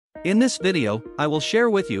In this video, I will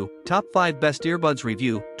share with you Top 5 Best Earbuds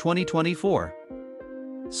Review 2024.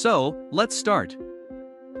 So, let's start.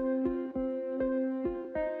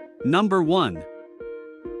 Number 1.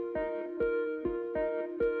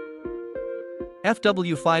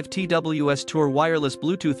 FW5 TWS Ture Wireless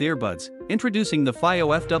Bluetooth Earbuds. Introducing the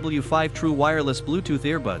FiiO FW5 True Wireless Bluetooth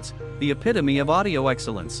Earbuds, the epitome of audio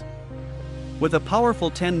excellence. With a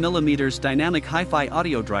powerful 10mm dynamic HiFi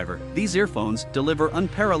audio driver, these earphones deliver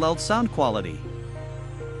unparalleled sound quality.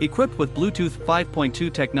 Equipped with Bluetooth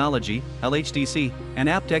 5.2 technology, LHDC, and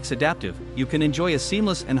AptX adaptive, you can enjoy a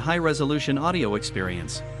seamless and high-resolution audio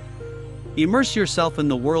experience. Immerse yourself in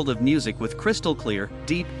the world of music with crystal clear,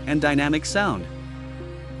 deep, and dynamic sound.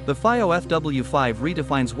 The FiiO FW5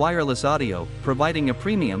 redefines wireless audio, providing a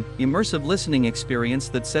premium, immersive listening experience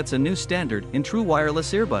that sets a new standard in true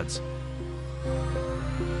wireless earbuds.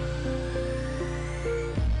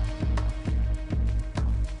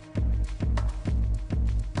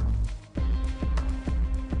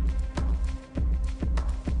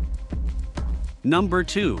 Number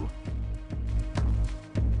 2.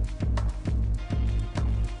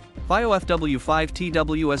 FiiO FW5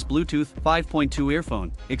 TWS Bluetooth 5.2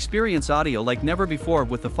 Earphone. Experience audio like never before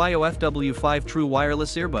with the FiiO FW5 True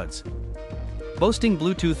Wireless Earbuds. Boasting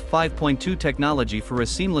Bluetooth 5.2 technology for a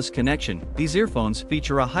seamless connection, these earphones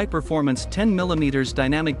feature a high-performance 10mm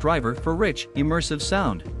dynamic driver for rich, immersive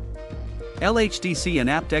sound. LHDC and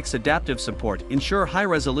AptX adaptive support ensure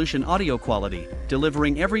high-resolution audio quality,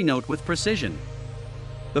 delivering every note with precision.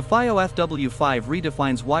 The FiiO FW5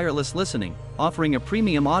 redefines wireless listening, offering a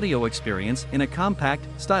premium audio experience in a compact,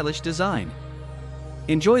 stylish design.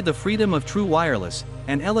 Enjoy the freedom of true wireless,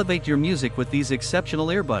 and elevate your music with these exceptional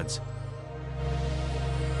earbuds.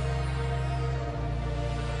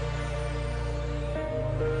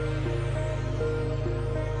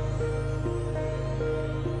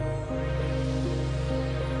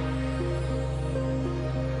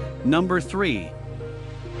 Number 3.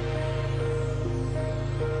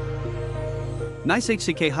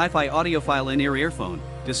 NiceHCK HiFi Audiophile in-ear earphone.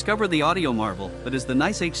 Discover the audio marvel that is the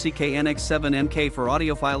NiceHCK NX7MK for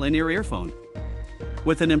audiophile in-ear earphone.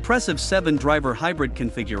 With an impressive 7-driver hybrid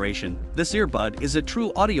configuration, this earbud is a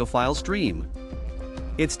true audiophile's dream.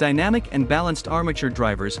 Its dynamic and balanced armature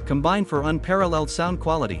drivers combine for unparalleled sound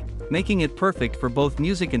quality, making it perfect for both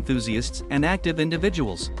music enthusiasts and active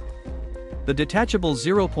individuals. The detachable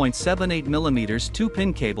 0.78mm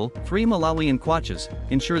 2-pin cable, 3 Malawian kwaches,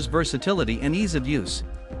 ensures versatility and ease of use.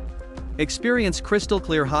 Experience crystal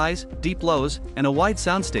clear highs, deep lows, and a wide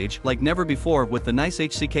soundstage like never before with the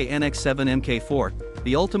NiceHCK NX7MK4,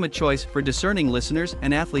 the ultimate choice for discerning listeners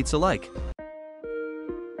and athletes alike.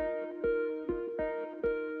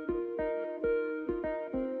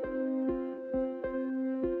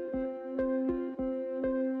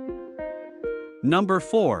 Number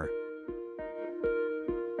 4.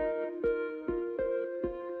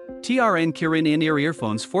 TRN Kirin in-ear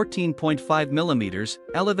earphones 14.5mm.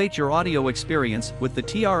 Elevate your audio experience with the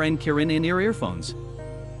TRN Kirin in-ear earphones.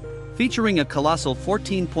 Featuring a colossal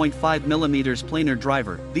 14.5mm planar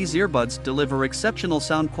driver, these earbuds deliver exceptional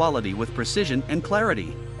sound quality with precision and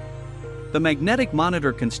clarity. The magnetic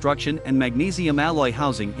monitor construction and magnesium alloy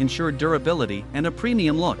housing ensure durability and a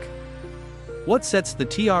premium look. What sets the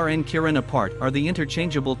TRN Kirin apart are the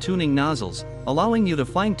interchangeable tuning nozzles, allowing you to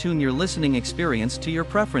fine-tune your listening experience to your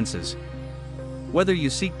preferences. Whether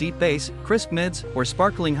you seek deep bass, crisp mids, or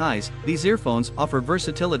sparkling highs, these earphones offer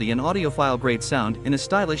versatility and audiophile-grade sound in a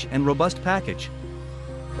stylish and robust package.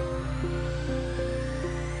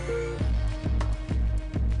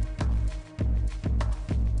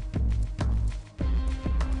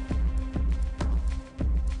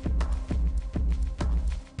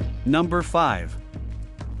 Number 5.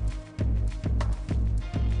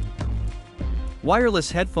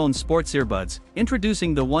 Wireless headphone sports earbuds.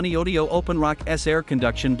 Introducing the Oneodio OpenRock S Air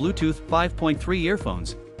Conduction Bluetooth 5.3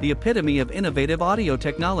 earphones, the epitome of innovative audio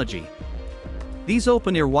technology. These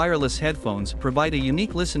open-ear wireless headphones provide a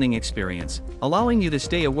unique listening experience, allowing you to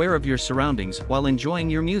stay aware of your surroundings while enjoying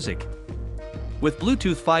your music. With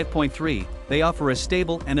Bluetooth 5.3, they offer a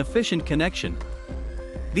stable and efficient connection.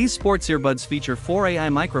 These sports earbuds feature 4 AI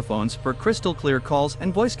microphones for crystal clear calls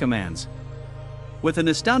and voice commands. With an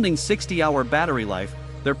astounding 60-hour battery life,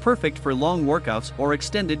 they're perfect for long workouts or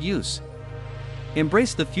extended use.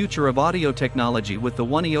 Embrace the future of audio technology with the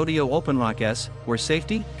Oneodio OpenRock S, where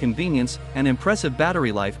safety, convenience, and impressive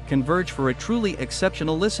battery life converge for a truly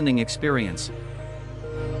exceptional listening experience.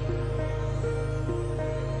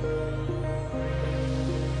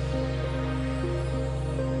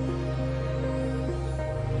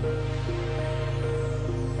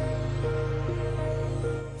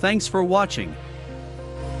 Thanks for watching.